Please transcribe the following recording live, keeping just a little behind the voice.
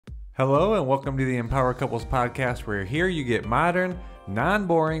Hello and welcome to the Empower Couples podcast, where here you get modern,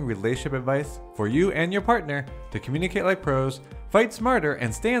 non-boring relationship advice for you and your partner to communicate like pros, fight smarter,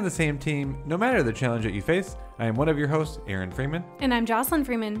 and stay on the same team no matter the challenge that you face. I am one of your hosts, Aaron Freeman. And I'm Jocelyn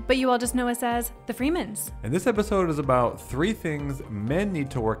Freeman, but you all just know us as the Freemans. And this episode is about 3 things men need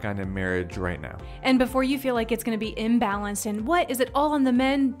to work on in marriage right now. And before you feel like it's going to be imbalanced and what, is it all on the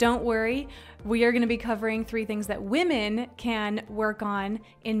men? Don't worry. We are going to be covering 3 things that women can work on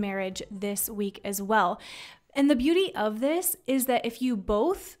in marriage this week as well. And the beauty of this is that if you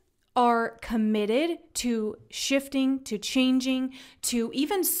both are committed to shifting, to changing, to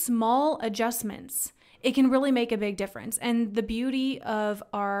even small adjustments, it can really make a big difference. And the beauty of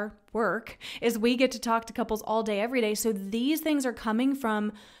our work is we get to talk to couples all day, every day. So these things are coming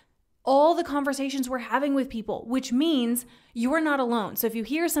from all the conversations we're having with people, which means you are not alone. So if you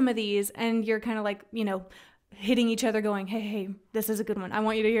hear some of these and you're kind of like, hitting each other going, hey, this is a good one. I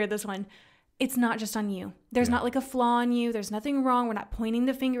want you to hear this one. It's not just on you. There's not like a flaw in you. There's nothing wrong. We're not pointing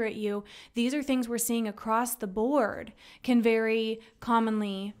the finger at you. These are things we're seeing across the board can very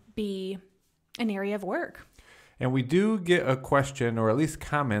commonly be an area of work. And we do get a question, or at least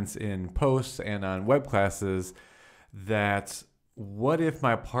comments in posts and on web classes, that what if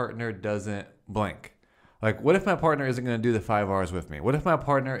my partner doesn't blank? Like, what if my partner isn't going to do the 5 hours with me? What if my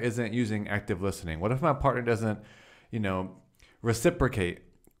partner isn't using active listening? What if my partner doesn't, reciprocate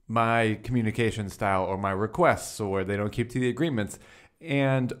my communication style or my requests, or they don't keep to the agreements?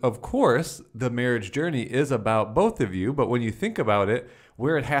 And of course, the marriage journey is about both of you. But when you think about it,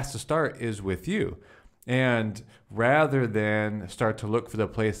 where it has to start is with you. And rather than start to look for the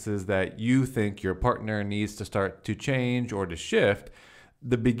places that you think your partner needs to start to change or to shift,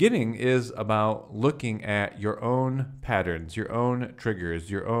 the beginning is about looking at your own patterns, your own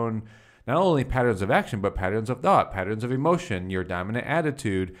triggers, your own not only patterns of action, but patterns of thought, patterns of emotion, your dominant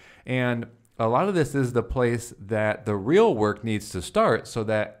attitude. And a lot of this is the place that the real work needs to start, so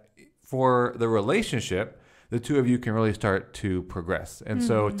that for the relationship, the two of you can really start to progress. And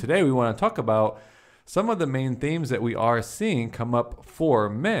so today we want to talk about some of the main themes that we are seeing come up for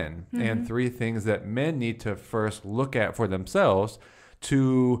men, and 3 things that men need to first look at for themselves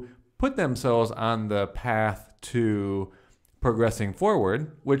to put themselves on the path to progressing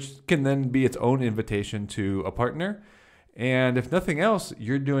forward, which can then be its own invitation to a partner. And if nothing else,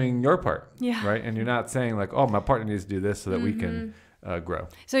 you're doing your part, right? And you're not saying like, oh, my partner needs to do this so that we can grow.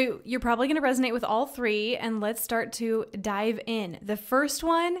 So you're probably going to resonate with all 3, and let's start to dive in. The first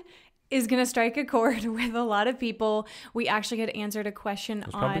one is going to strike a chord with a lot of people. We actually had answered a question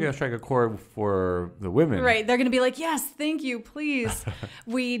It's probably going to strike a chord for the women. Right. They're going to be like, yes, thank you, please.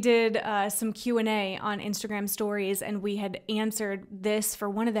 We did some Q&A on Instagram stories, and we had answered this for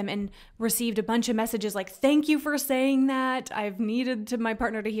one of them and received a bunch of messages like, thank you for saying that. I've needed to my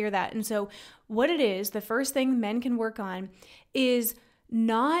partner to hear that. And so what it is, the first thing men can work on is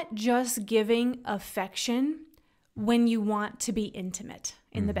not just giving affection when you want to be intimate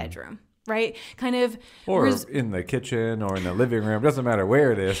in the bedroom, right? Kind of. Or in the kitchen or in the living room. Doesn't matter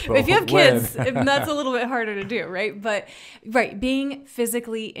where it is. But if you have kids, that's a little bit harder to do, right? But, being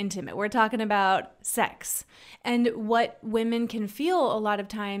physically intimate. We're talking about sex. And what women can feel a lot of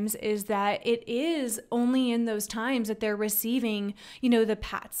times is that it is only in those times that they're receiving, the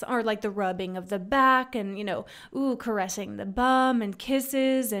pats or like the rubbing of the back and, caressing the bum and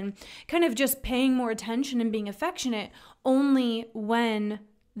kisses and kind of just paying more attention and being affectionate only when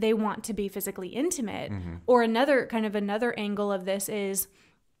they want to be physically intimate. Or another angle of this is,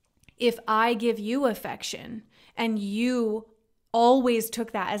 if I give you affection and you always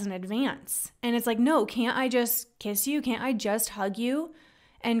took that as an advance, and it's like, no, can't I just kiss you? Can't I just hug you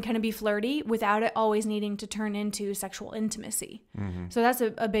and kind of be flirty without it always needing to turn into sexual intimacy? So that's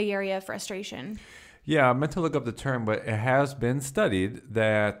a big area of frustration. Yeah, I meant to look up the term, but it has been studied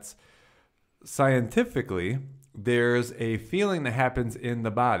that scientifically there's a feeling that happens in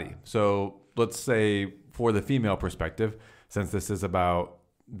the body. So let's say for the female perspective, since this is about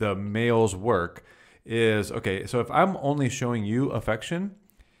the male's work, is, okay, so if I'm only showing you affection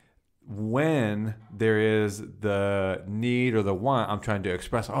when there is the need or the want, I'm trying to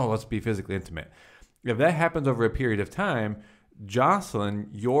express, oh, let's be physically intimate. If that happens over a period of time,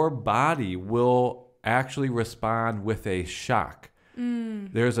 Jocelyn, your body will actually respond with a shock.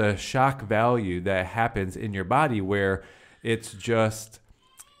 There's a shock value that happens in your body where it's just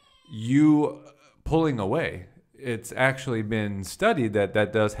you pulling away. It's actually been studied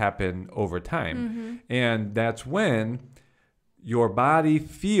that does happen over time. And that's when your body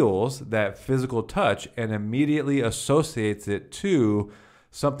feels that physical touch and immediately associates it to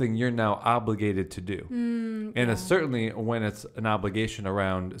something you're now obligated to do. And it's certainly when it's an obligation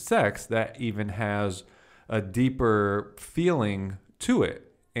around sex that even has a deeper feeling to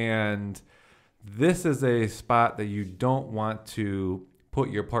it. And this is a spot that you don't want to put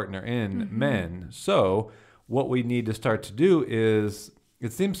your partner in, men. So what we need to start to do is,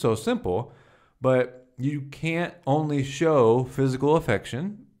 it seems so simple, but you can't only show physical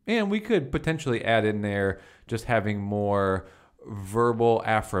affection. And we could potentially add in there just having more verbal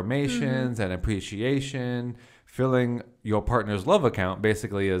affirmations and appreciation. Filling your partner's love account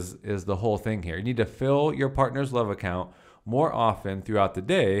basically is the whole thing here. You need to fill your partner's love account more often throughout the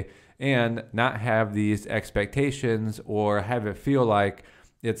day and not have these expectations or have it feel like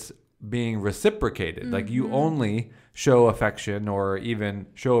it's being reciprocated. Like you only show affection or even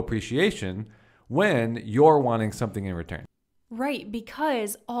show appreciation when you're wanting something in return. Right,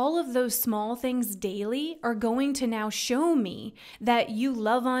 because all of those small things daily are going to now show me that you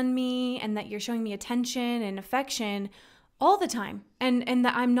love on me and that you're showing me attention and affection all the time. And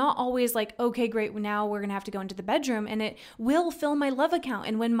that I'm not always like, okay, great, now we're going to have to go into the bedroom, and it will fill my love account.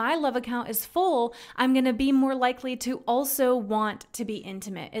 And when my love account is full, I'm going to be more likely to also want to be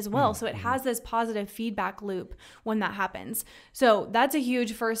intimate as well. So it has this positive feedback loop when that happens. So that's a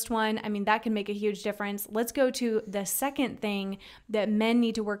huge first one. I mean, that can make a huge difference. Let's go to the second thing that men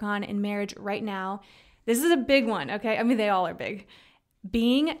need to work on in marriage right now. This is a big one, okay? I mean, they all are big.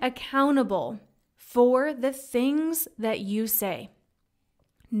 Being accountable for the things that you say.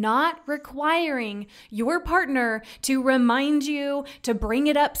 Not requiring your partner to remind you, to bring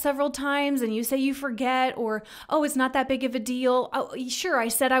it up several times and you say you forget, or, oh, it's not that big of a deal. Oh, sure, I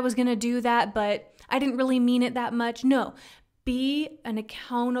said I was going to do that, but I didn't really mean it that much. No. Be an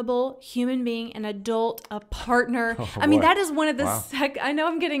accountable human being, an adult, a partner. Oh, I mean, boy. that is one of the, Wow. I know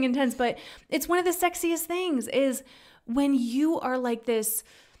I'm getting intense, but it's one of the sexiest things is when you are like this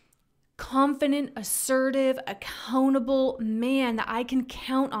confident, assertive, accountable man that I can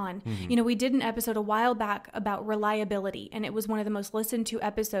count on. You know, we did an episode a while back about reliability, and it was one of the most listened to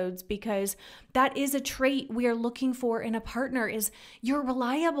episodes because that is a trait we are looking for in a partner is you're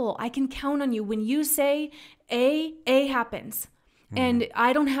reliable. I can count on you. When you say A happens, and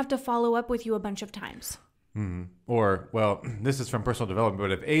I don't have to follow up with you a bunch of times. Or, well, this is from personal development,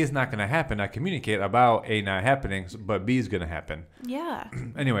 but if A is not going to happen, I communicate about A not happening, but B is going to happen. Yeah.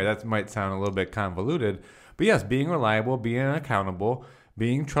 Anyway, that might sound a little bit convoluted, but yes, being reliable, being accountable,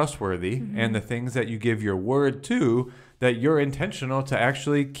 being trustworthy, and the things that you give your word to, that you're intentional to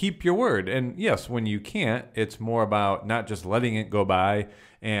actually keep your word. And yes, when you can't, it's more about not just letting it go by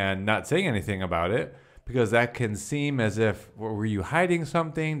and not saying anything about it, because that can seem as if, were you hiding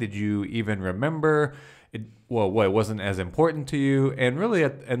something? Did you even remember? It wasn't as important to you. And really,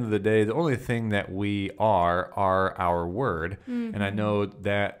 at the end of the day, the only thing that we are our word. And I know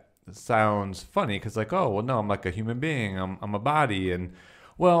that sounds funny because like, oh, well, no, I'm like a human being. I'm a body. And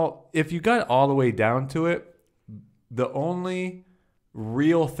well, if you got all the way down to it, the only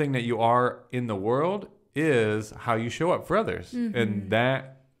real thing that you are in the world is how you show up for others. And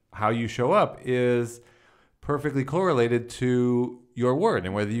that how you show up is perfectly correlated to your word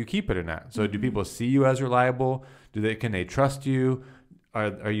and whether you keep it or not. So do people see you as reliable? Can they trust you?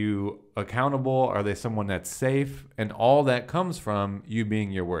 Are you accountable? Are they someone that's safe? And all that comes from you being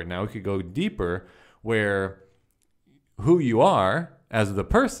your word. Now we could go deeper where who you are as the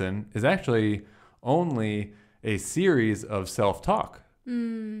person is actually only a series of self-talk.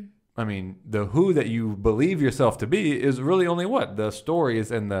 I mean, the who that you believe yourself to be is really only what? The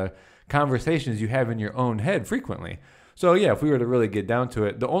stories and the conversations you have in your own head frequently. So yeah, if we were to really get down to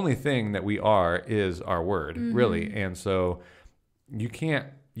it, the only thing that we are is our word, really. And so you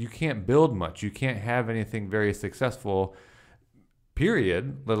can't build much. You can't have anything very successful,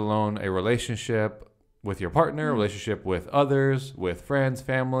 period, let alone a relationship with your partner, relationship with others, with friends,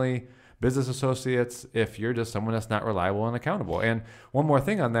 family, business associates, if you're just someone that's not reliable and accountable. And one more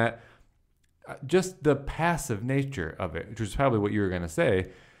thing on that, just the passive nature of it, which is probably what you were going to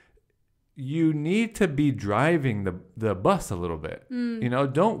say. You need to be driving the bus a little bit. You know,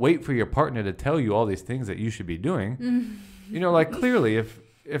 don't wait for your partner to tell you all these things that you should be doing. You know, like clearly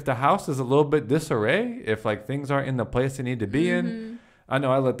if the house is a little bit disarray, if like things aren't in the place they need to be in, I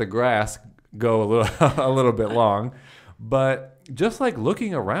know I let the grass go a little bit long, but just like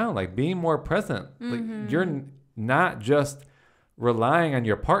looking around, like being more present, like you're not just relying on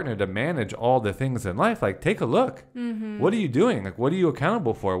your partner to manage all the things in life, like take a look. What are you doing? Like, what are you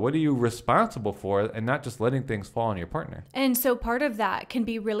accountable for? What are you responsible for? And not just letting things fall on your partner. And so part of that can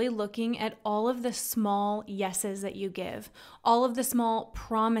be really looking at all of the small yeses that you give, all of the small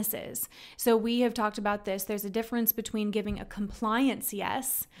promises. So we have talked about this. There's a difference between giving a compliance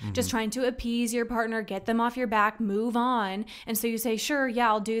yes, just trying to appease your partner, get them off your back, move on. And so you say, sure, yeah,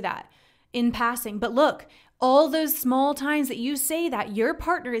 I'll do that in passing. But look, all those small times that you say that, your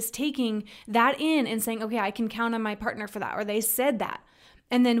partner is taking that in and saying, okay, I can count on my partner for that, or they said that.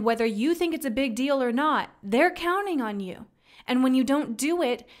 And then whether you think it's a big deal or not, they're counting on you. And when you don't do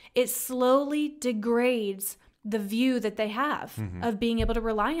it, it slowly degrades the view that they have of being able to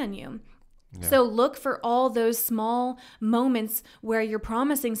rely on you. Yeah. So look for all those small moments where you're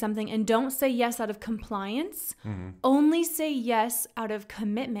promising something, and don't say yes out of compliance. Only say yes out of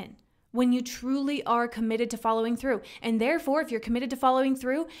commitment. When you truly are committed to following through. And therefore, if you're committed to following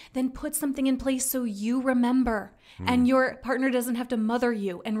through, then put something in place so you remember and your partner doesn't have to mother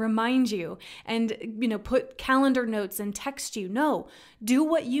you and remind you and, put calendar notes and text you. No, do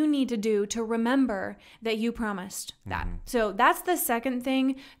what you need to do to remember that you promised that. So that's the second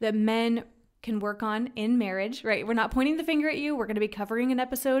thing that men can work on in marriage, right? We're not pointing the finger at you. We're going to be covering an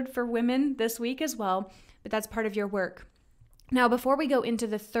episode for women this week as well, but that's part of your work. Now, before we go into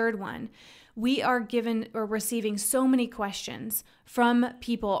the third one, we are given or receiving so many questions from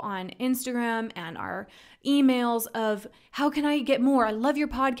people on Instagram and our emails of how can I get more? I love your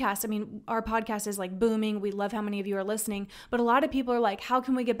podcast. I mean, our podcast is like booming. We love how many of you are listening, but a lot of people are like, how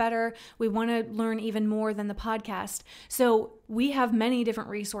can we get better? We want to learn even more than the podcast. So we have many different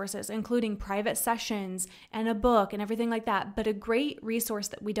resources, including private sessions and a book and everything like that. But a great resource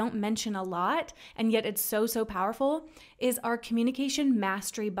that we don't mention a lot, and yet it's so powerful, is our Communication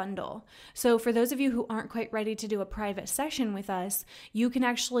Mastery Bundle. So for those of you who aren't quite ready to do a private session with us, you can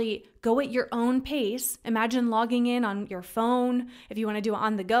actually go at your own pace. Imagine logging in on your phone, if you want to do it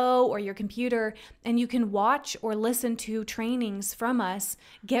on the go, or your computer, and you can watch or listen to trainings from us,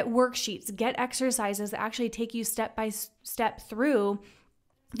 get worksheets, get exercises that actually take you step by step through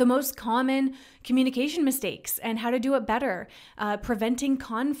the most common communication mistakes and how to do it better, preventing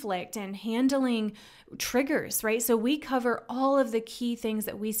conflict and handling triggers, right? So we cover all of the key things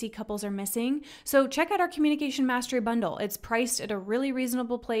that we see couples are missing. So check out our Communication Mastery Bundle. It's priced at a really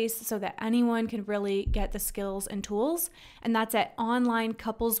reasonable place so that anyone can really get the skills and tools. And that's at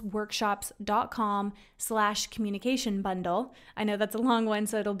onlinecouplesworkshops.com/communication bundle. I know that's a long one,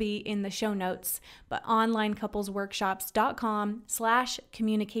 so it'll be in the show notes, but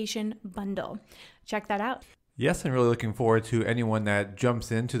onlinecouplesworkshops.com/communication bundle. Check that out. Yes, and really looking forward to anyone that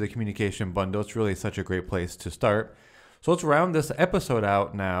jumps into the Communication Bundle. It's really such a great place to start. So let's round this episode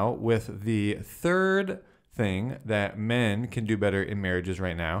out now with the third thing that men can do better in marriages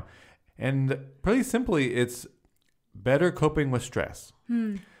right now. And pretty simply, it's better coping with stress.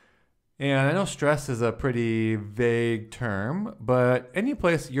 And I know stress is a pretty vague term, but any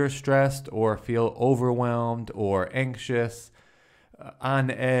place you're stressed or feel overwhelmed or anxious, on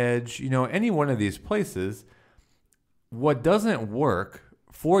edge, any one of these places, what doesn't work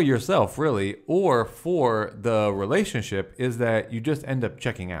for yourself really, or for the relationship, is that you just end up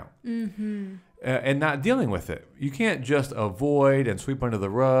checking out and not dealing with it. You can't just avoid and sweep under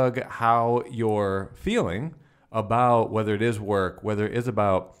the rug how you're feeling about whether it is work, whether it is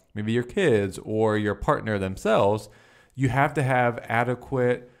about maybe your kids or your partner themselves. You have to have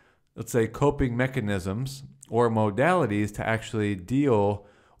adequate, let's say, coping mechanisms or modalities to actually deal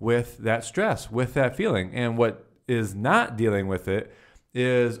with that stress, with that feeling. And what is not dealing with it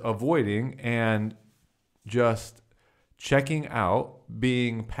is avoiding and just checking out,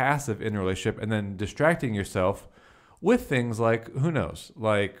 being passive in a relationship, and then distracting yourself with things like, who knows,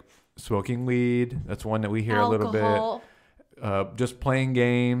 like smoking weed. That's one that we hear Alcohol. a little bit. Just playing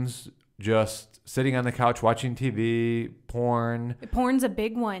games, just sitting on the couch watching TV, porn. Porn's a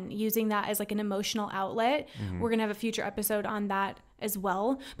big one, using that as like an emotional outlet. We're going to have a future episode on that as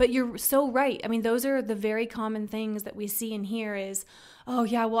well. But you're so right. I mean, those are the very common things that we see and hear is, oh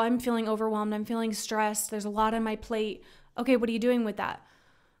yeah, well, I'm feeling overwhelmed. I'm feeling stressed. There's a lot on my plate. Okay, what are you doing with that?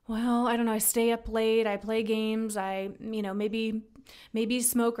 Well, I don't know. I stay up late. I play games. I, maybe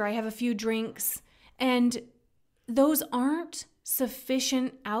smoke, or I have a few drinks. And those aren't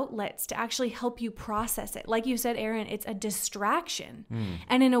sufficient outlets to actually help you process it. Like you said, Aaron, it's a distraction.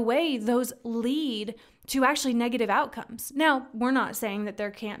 And in a way, those lead to actually negative outcomes. Now, we're not saying that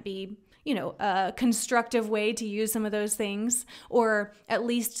there can't be, a constructive way to use some of those things, or at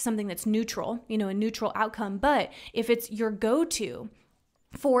least something that's neutral, a neutral outcome. But if it's your go-to,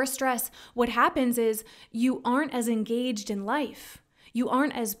 For stress, what happens is you aren't as engaged in life. You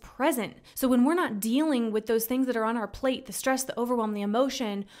aren't as present. So when we're not dealing with those things that are on our plate, the stress, the overwhelm, the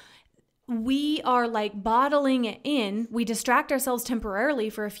emotion, we are like bottling it in. We distract ourselves temporarily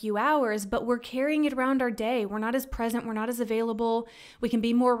for a few hours, but we're carrying it around our day. We're not as present. We're not as available. We can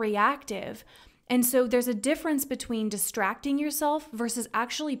be more reactive. And so there's a difference between distracting yourself versus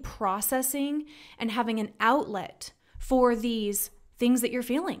actually processing and having an outlet for these things that you're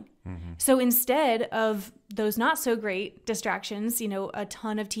feeling. Mm-hmm. So instead of those not so great distractions, a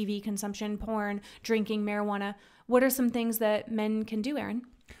ton of TV consumption, porn, drinking, marijuana, what are some things that men can do, Aaron?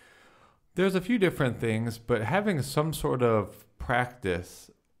 There's a few different things, but having some sort of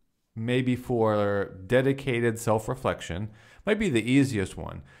practice, maybe for dedicated self-reflection, might be the easiest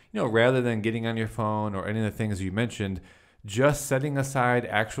one. Rather than getting on your phone or any of the things you mentioned, just setting aside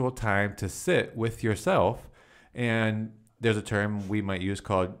actual time to sit with yourself. And there's a term we might use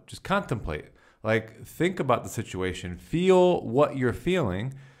called just contemplate. Like, think about the situation, feel what you're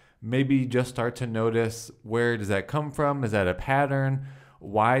feeling, maybe just start to notice, where does that come from? Is that a pattern?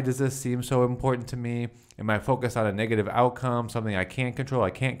 Why does this seem so important to me? Am I focused on a negative outcome, something I can't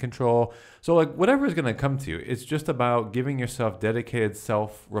control? So like, whatever is going to come to you, it's just about giving yourself dedicated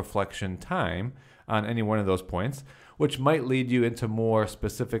self-reflection time on any one of those points, which might lead you into more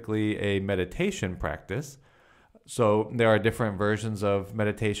specifically a meditation practice. So there are different versions of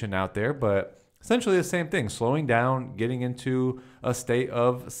meditation out there, but essentially the same thing, slowing down, getting into a state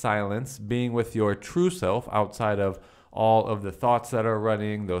of silence, being with your true self outside of all of the thoughts that are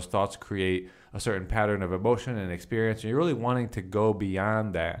running. Those thoughts create a certain pattern of emotion and experience. And you're really wanting to go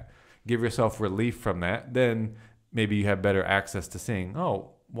beyond that, give yourself relief from that. Then maybe you have better access to seeing,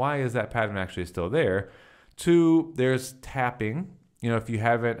 oh, why is that pattern actually still there? 2, there's tapping. If you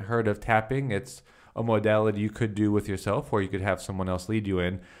haven't heard of tapping, it's a modality you could do with yourself, or you could have someone else lead you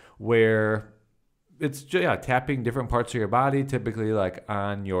in, where it's just, tapping different parts of your body, typically like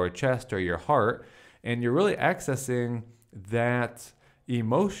on your chest or your heart. And you're really accessing that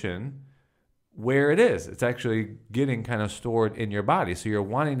emotion where it is. It's actually getting kind of stored in your body. So you're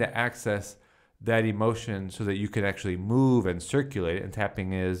wanting to access that emotion so that you can actually move and circulate it. And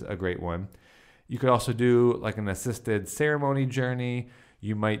tapping is a great one. You could also do like an assisted ceremony journey.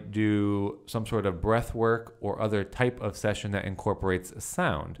 You might do some sort of breath work or other type of session that incorporates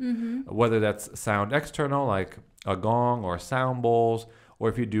sound, whether that's sound external, like a gong or sound bowls. Or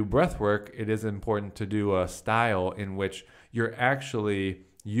if you do breath work, it is important to do a style in which you're actually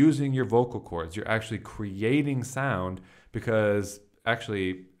using your vocal cords. You're actually creating sound, because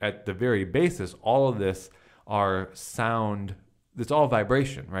actually at the very basis, all of this are sound. It's all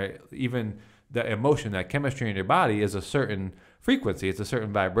vibration, right? Even the emotion, that chemistry in your body is a certain frequency. It's a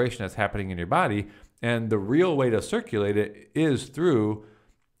certain vibration that's happening in your body. And the real way to circulate it is through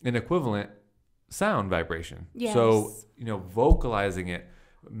an equivalent sound vibration. Yes. So, vocalizing it,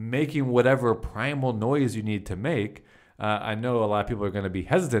 making whatever primal noise you need to make. I know a lot of people are going to be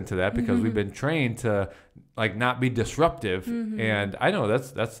hesitant to that because we've been trained to like not be disruptive. And I know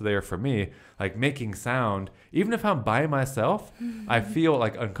that's there for me, like making sound. Even if I'm by myself, I feel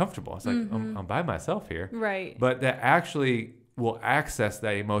like uncomfortable. It's like I'm by myself here. Right. But that actually will access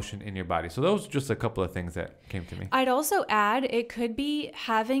that emotion in your body. So those are just a couple of things that came to me. I'd also add, it could be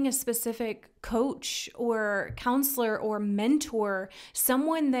having a specific coach or counselor or mentor,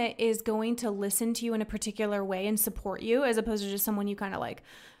 someone that is going to listen to you in a particular way and support you, as opposed to just someone you kind of like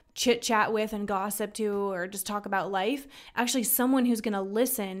chit chat with and gossip to or just talk about life. Actually, someone who's going to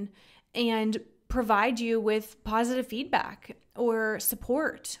listen and provide you with positive feedback or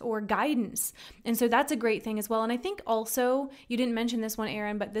support or guidance. And so that's a great thing as well. And I think also, you didn't mention this one,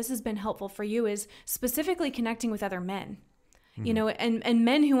 Aaron, but this has been helpful for you, is specifically connecting with other men. And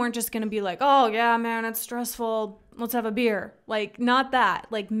men who aren't just going to be like, oh yeah, man, it's stressful, let's have a beer. Like, not that.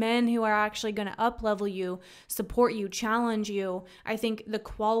 Like, men who are actually going to up-level you, support you, challenge you. I think the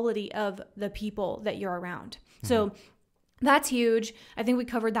quality of the people that you're around. So that's huge. I think we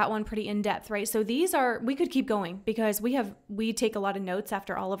covered that one pretty in depth, right? So we could keep going because we take a lot of notes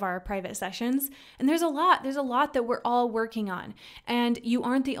after all of our private sessions, and there's a lot that we're all working on, and you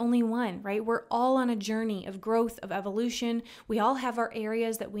aren't the only one, right? We're all on a journey of growth, of evolution. We all have our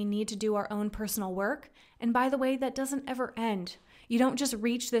areas that we need to do our own personal work. And by the way, that doesn't ever end. You don't just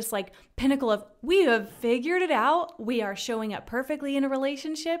reach this like pinnacle of, we have figured it out, we are showing up perfectly in a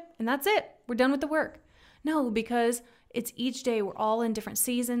relationship, and that's it. We're done with the work. No, because it's each day. We're all in different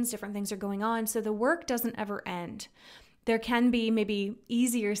seasons, different things are going on. So the work doesn't ever end. There can be maybe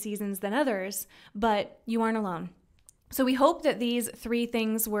easier seasons than others, but you aren't alone. So we hope that these 3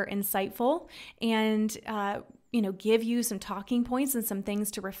 things were insightful, and give you some talking points and some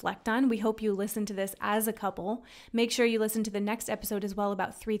things to reflect on. We hope you listen to this as a couple. Make sure you listen to the next episode as well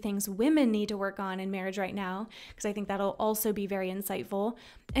about 3 things women need to work on in marriage right now, because I think that'll also be very insightful.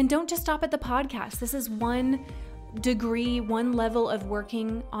 And don't just stop at the podcast. This is one degree, one level of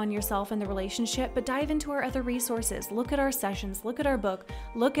working on yourself and the relationship, but dive into our other resources. Look at our sessions, look at our book,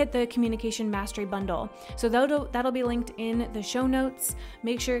 look at the Communication Mastery Bundle. So that'll be linked in the show notes.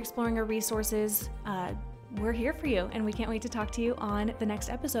 Make sure you're exploring our resources. We're here for you, and we can't wait to talk to you on the next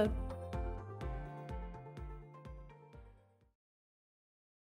episode.